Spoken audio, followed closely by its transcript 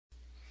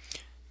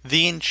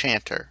The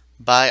Enchanter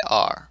by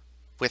R.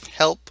 With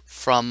help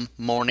from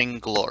Morning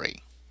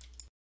Glory.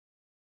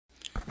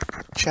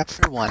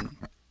 Chapter 1.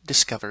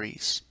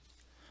 Discoveries.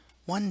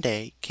 One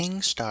day,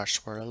 King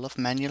Starswirl of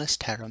Manulus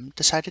Terram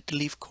decided to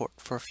leave court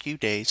for a few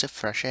days of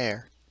fresh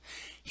air.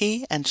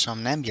 He and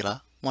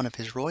Somnambula, one of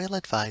his royal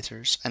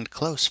advisors and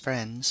close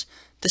friends,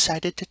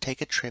 decided to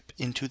take a trip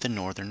into the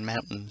northern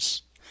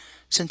mountains.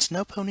 Since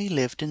no pony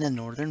lived in the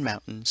northern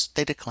mountains,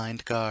 they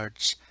declined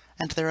guards,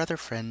 and their other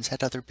friends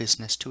had other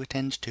business to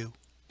attend to.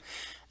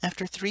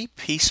 After 3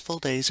 peaceful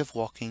days of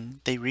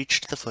walking, they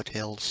reached the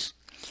foothills.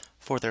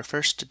 For their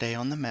first day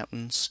on the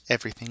mountains,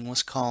 everything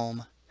was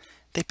calm.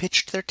 They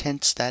pitched their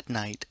tents that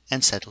night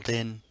and settled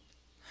in.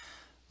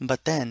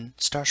 But then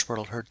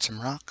Starswirl heard some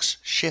rocks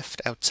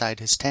shift outside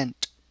his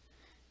tent.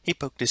 He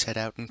poked his head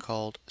out and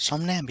called,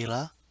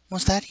 "Somnambula,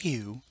 was that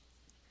you?"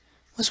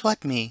 "Was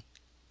what me?"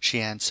 she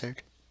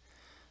answered.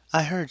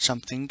 "I heard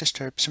something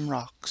disturb some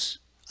rocks.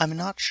 I'm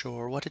not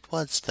sure what it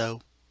was,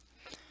 though."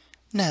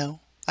 "No,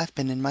 I've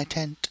been in my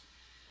tent."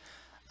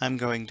 "I'm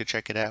going to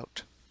check it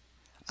out."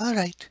 "All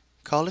right,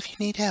 call if you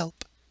need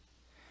help."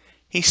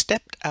 He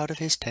stepped out of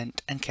his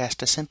tent and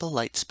cast a simple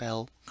light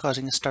spell,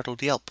 causing a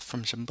startled yelp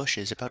from some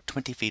bushes about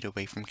 20 feet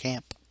away from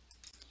camp.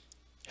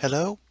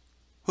 "Hello?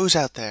 Who's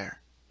out there?"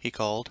 he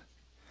called.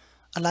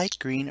 A light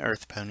green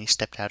earth pony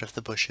stepped out of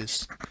the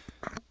bushes.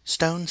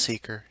 "Stone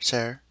Seeker,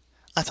 sir.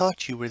 I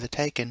thought you were the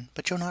Taken,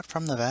 but you're not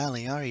from the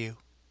valley, are you?"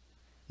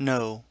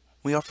 "No,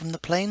 we are from the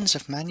plains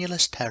of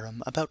Manulus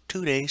Terram, about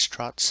 2 days'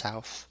 trot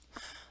south.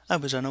 I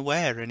was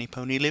unaware any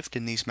pony lived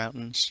in these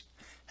mountains.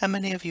 How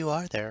many of you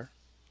are there?"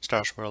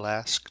 Starswirl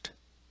asked.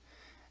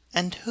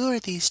 "And who are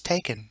these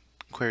Taken?"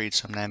 queried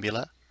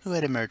Somnambula, who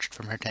had emerged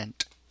from her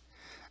tent.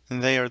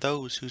 "They are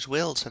those whose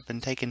wills have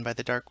been taken by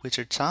the dark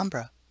wizard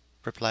Sombra,"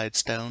 replied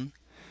Stone,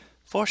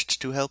 "forced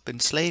to help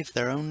enslave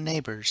their own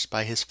neighbors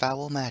by his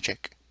foul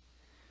magic."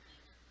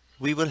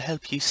 "We will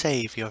help you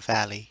save your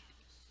valley,"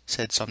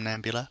 said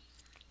Somnambula.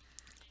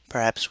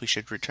 "Perhaps we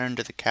should return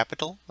to the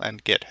capital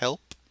and get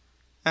help?"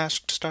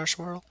 asked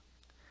Starswirl.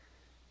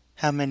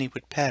 "How many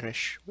would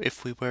perish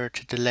if we were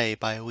to delay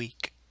by a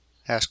week?"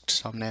 asked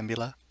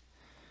Somnambula.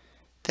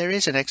 "There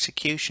is an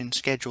execution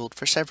scheduled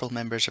for several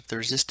members of the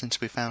resistance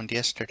he found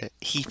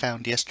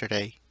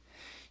yesterday.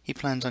 He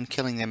plans on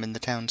killing them in the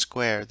town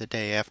square the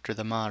day after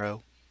the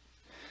morrow."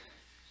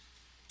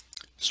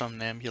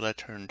 Somnambula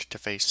turned to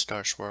face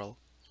Starswirl.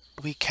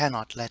 "We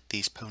cannot let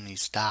these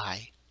ponies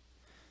die."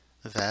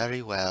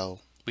 "Very well.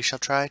 We shall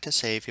try to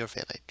save your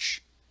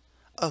village."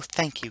 "Oh,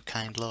 thank you,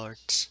 kind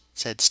lords,"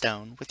 said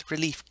Stone, with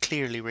relief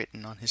clearly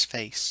written on his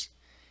face.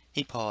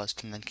 He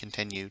paused and then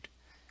continued,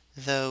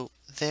 "Though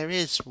there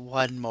is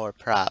one more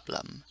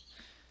problem."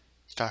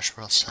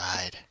 Starswirl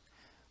sighed.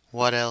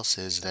 "What else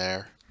is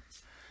there?"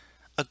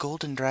 "A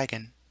golden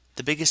dragon,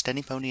 the biggest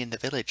any pony in the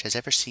village has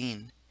ever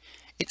seen.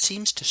 It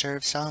seems to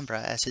serve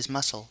Sombra as his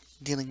muscle,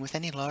 dealing with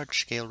any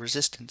large-scale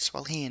resistance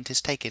while he and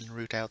his Taken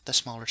root out the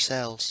smaller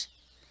cells."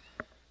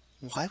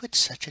 "Why would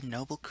such a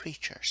noble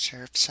creature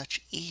serve such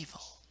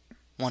evil?"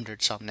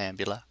 wondered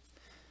Somnambula.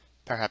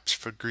 "Perhaps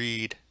for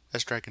greed,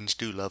 as dragons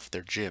do love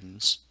their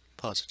gems,"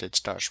 posited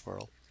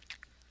Starswirl.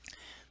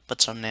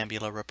 But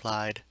Somnambula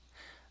replied,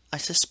 "I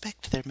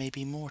suspect there may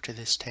be more to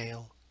this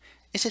tale.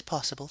 Is it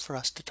possible for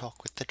us to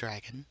talk with the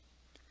dragon?"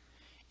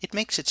 "It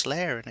makes its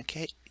lair in a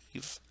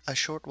cave a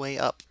short way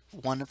up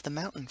one of the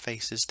mountain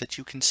faces that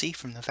you can see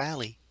from the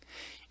valley.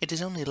 It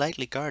is only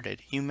lightly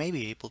guarded. You may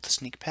be able to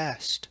sneak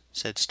past,"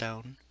 said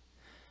Stone.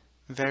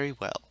 "Very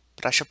well,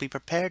 but I shall be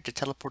prepared to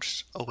teleport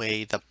us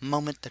away the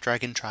moment the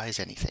dragon tries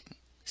anything,"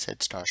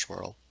 said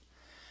Starswirl.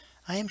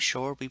 "I am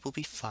sure we will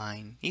be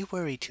fine. You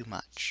worry too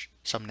much,"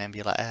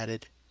 Somnambula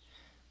added.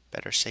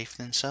 "Better safe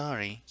than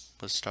sorry,"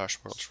 was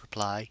Starswirl's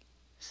reply.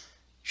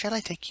 "Shall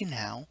I take you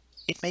now?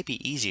 It may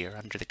be easier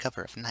under the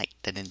cover of night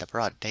than in the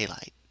broad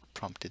daylight,"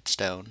 prompted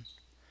Stone.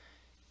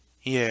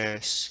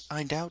 "Yes,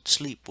 I doubt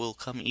sleep will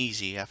come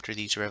easy after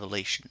these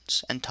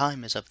revelations, and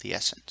time is of the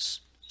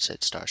essence,"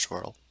 said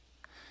Starswirl.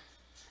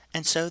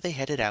 And so they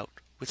headed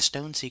out, with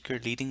Stone Seeker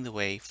leading the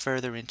way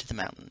further into the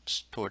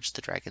mountains, towards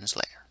the dragon's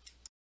lair.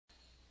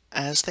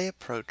 As they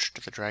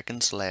approached the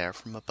dragon's lair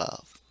from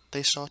above,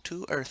 they saw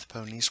 2 earth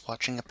ponies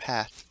watching a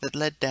path that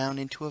led down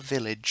into a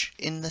village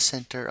in the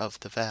center of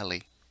the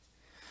valley.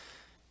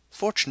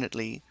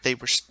 Fortunately, they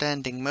were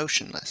standing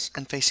motionless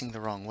and facing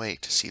the wrong way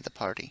to see the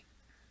party.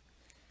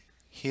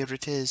 "Here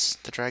it is,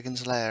 the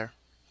dragon's lair,"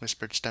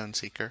 whispered Stone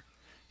Seeker,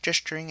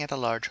 gesturing at a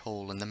large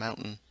hole in the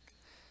mountain.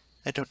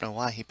 "I don't know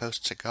why he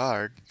posts a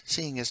guard,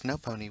 seeing as no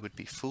pony would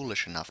be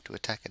foolish enough to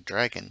attack a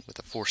dragon with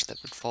a force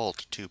that would fall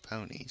to 2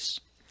 ponies."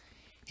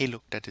 He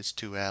looked at his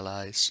 2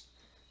 allies.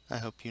 "I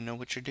hope you know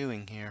what you're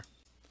doing here."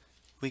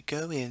 "We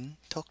go in,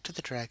 talk to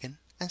the dragon,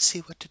 and see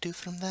what to do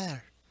from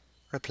there,"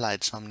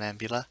 replied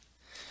Somnambula.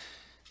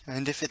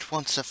 "And if it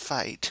wants a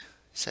fight,"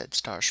 said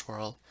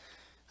Starswirl,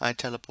 "I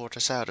teleport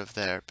us out of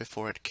there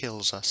before it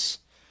kills us.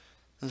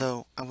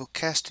 Though I will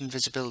cast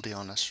invisibility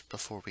on us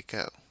before we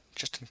go,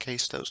 just in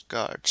case those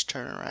guards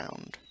turn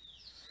around."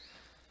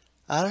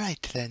 "All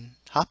right, then,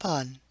 hop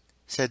on,"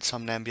 said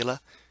Somnambula,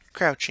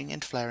 crouching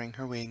and flaring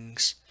her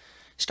wings.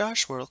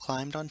 Starswirl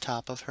climbed on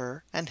top of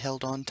her and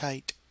held on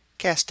tight,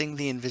 casting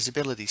the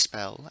invisibility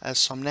spell as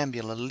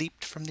Somnambula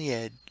leaped from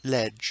the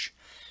ledge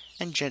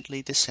and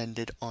gently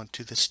descended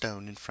onto the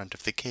stone in front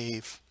of the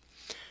cave.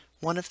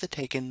 One of the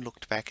taken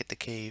looked back at the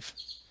cave.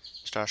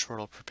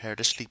 Starswirl prepared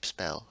a sleep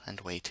spell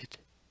and waited.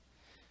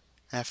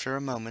 After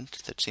a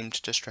moment that seemed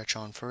to stretch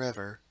on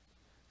forever,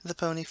 the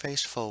pony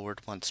faced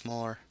forward once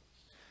more.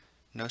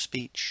 No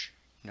speech,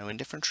 no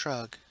indifferent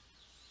shrug,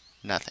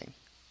 nothing.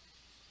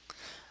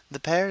 The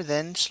pair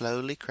then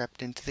slowly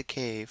crept into the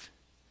cave.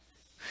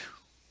 "Whew,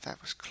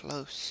 that was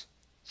close,"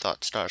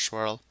 thought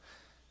Starswirl.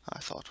 "I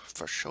thought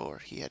for sure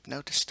he had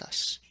noticed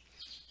us,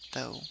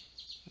 though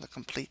the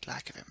complete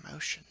lack of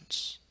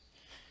emotions."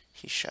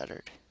 He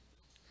shuddered.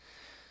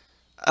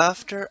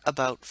 After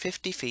about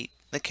 50 feet,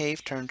 the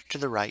cave turned to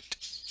the right,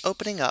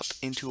 opening up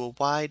into a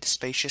wide,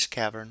 spacious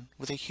cavern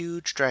with a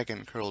huge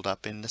dragon curled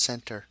up in the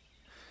center.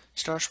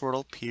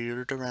 Starswirl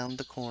peered around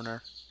the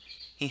corner.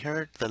 He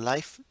heard the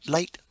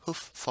light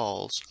hoof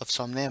falls of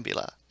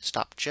Somnambula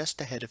stop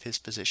just ahead of his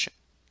position.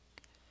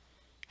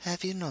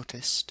 "Have you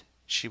noticed,"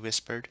 she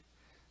whispered,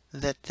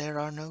 "that there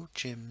are no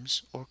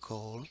gems or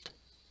gold?"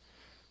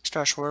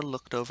 Starswirl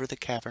looked over the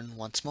cavern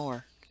once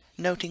more,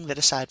 noting that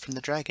aside from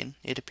the dragon,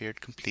 it appeared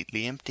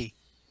completely empty.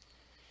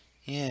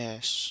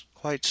 "Yes,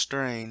 quite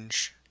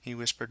strange," he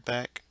whispered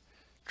back.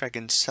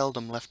 "Dragons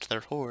seldom left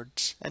their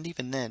hoards, and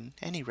even then,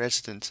 any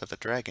residence of a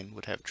dragon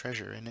would have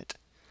treasure in it.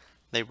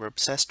 They were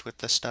obsessed with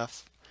the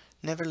stuff,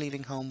 never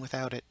leaving home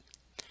without it,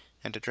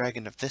 and a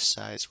dragon of this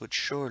size would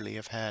surely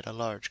have had a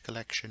large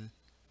collection."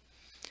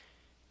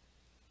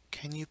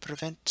 "Can you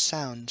prevent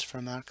sounds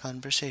from our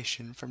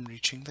conversation from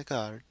reaching the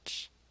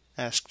guards?"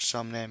 asked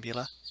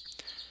Somnambula.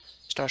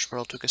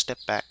 Starswirl took a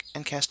step back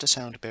and cast a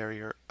sound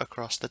barrier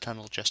across the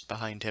tunnel just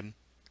behind him.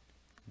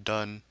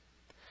 "Done."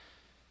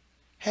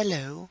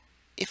 "Hello.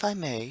 If I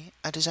may,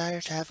 I desire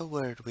to have a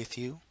word with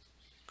you,"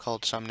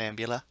 called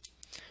Somnambula.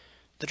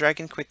 The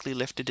dragon quickly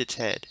lifted its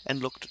head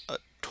and looked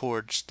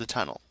towards the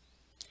tunnel.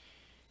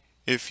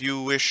 "If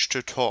you wish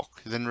to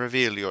talk, then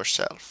reveal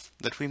yourself,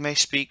 that we may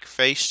speak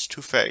face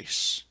to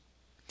face."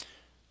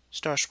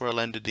 Starswirl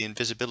ended the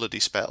invisibility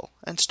spell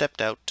and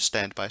stepped out to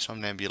stand by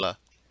Somnambula.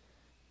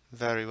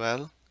 "Very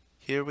well,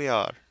 here we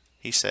are,"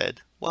 he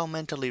said, while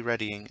mentally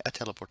readying a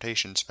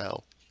teleportation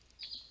spell.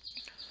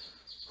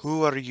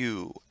 "Who are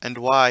you, and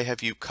why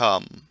have you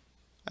come?"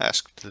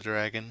 asked the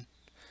dragon.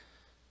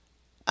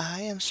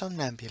 "I am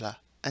Somnambula,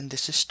 and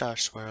this is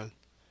Starswirl.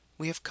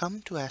 We have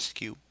come to ask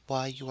you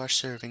why you are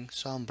serving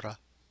Sombra."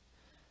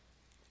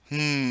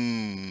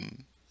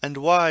 "And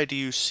why do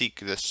you seek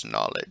this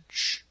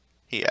knowledge?"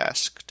 he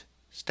asked,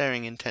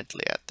 staring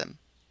intently at them.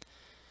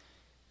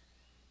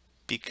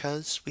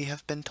 "Because we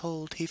have been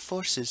told he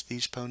forces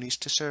these ponies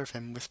to serve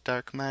him with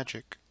dark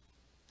magic,"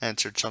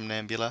 answered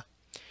Somnambula.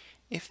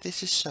 "If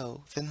this is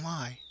so, then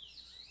why?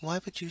 Why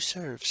would you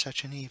serve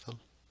such an evil?"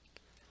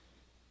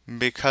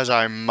 "Because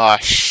I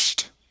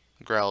must,"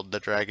 growled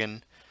the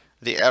dragon.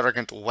 "The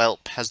arrogant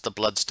whelp has the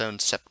bloodstone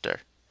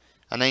scepter,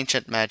 an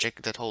ancient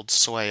magic that holds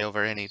sway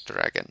over any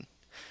dragon.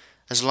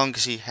 As long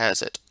as he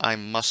has it, I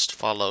must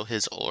follow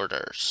his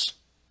orders."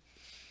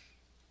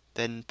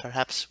 "Then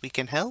perhaps we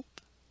can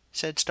help?"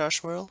 said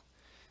Starswirl.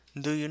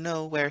 "Do you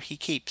know where he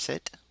keeps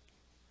it?"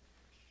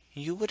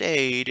 "You would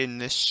aid in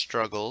this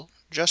struggle,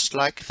 just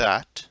like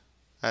that?"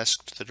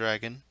 asked the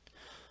dragon.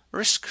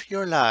 "Risk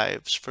your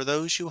lives for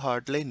those you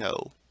hardly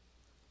know.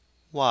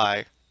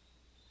 Why?"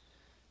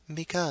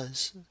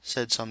 "Because,"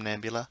 said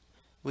Somnambula,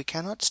 "we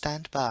cannot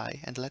stand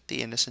by and let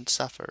the innocent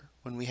suffer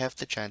when we have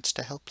the chance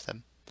to help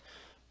them.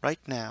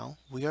 Right now,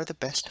 we are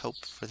the best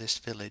hope for this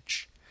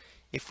village.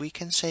 If we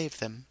can save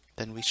them,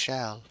 then we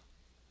shall."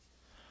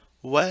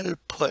 "Well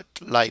put,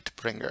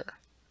 Lightbringer.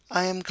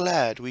 I am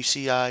glad we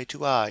see eye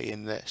to eye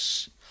in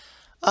this.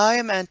 I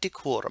am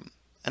Antiquorum,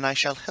 and I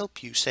shall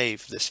help you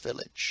save this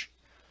village.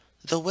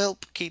 The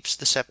whelp keeps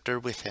the scepter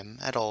with him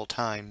at all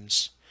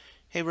times.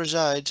 He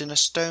resides in a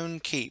stone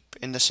keep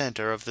in the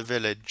center of the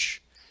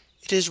village.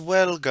 It is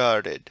well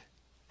guarded.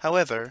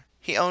 However,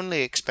 he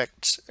only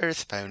expects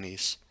earth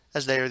ponies,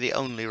 as they are the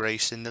only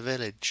race in the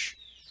village."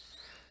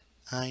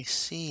 "I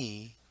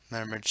see,"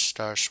 murmured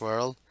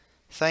Starswirl.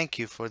 "Thank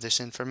you for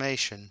this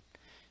information.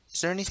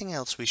 Is there anything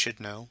else we should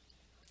know?"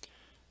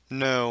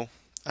 "No,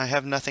 I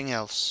have nothing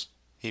else,"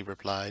 he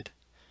replied.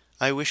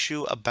 "I wish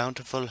you a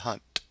bountiful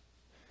hunt."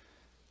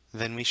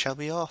 "Then we shall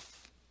be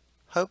off.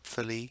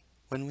 Hopefully,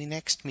 when we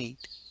next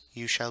meet,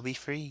 you shall be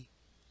free,"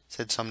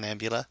 said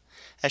Somnambula,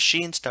 as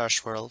she and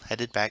Starswirl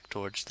headed back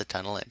towards the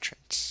tunnel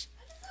entrance.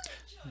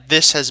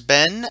 This has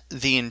been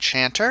The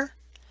Enchanter.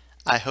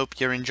 I hope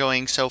you're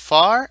enjoying so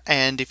far,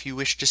 and if you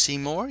wish to see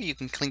more, you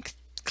can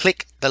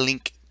click the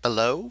link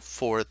below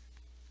for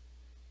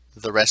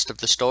the rest of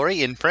the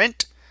story in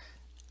print.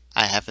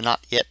 I have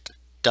not yet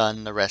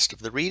done the rest of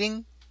the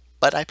reading,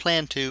 but I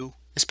plan to,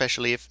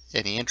 especially if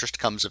any interest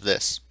comes of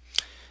this.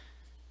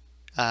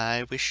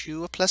 I wish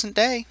you a pleasant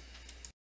day.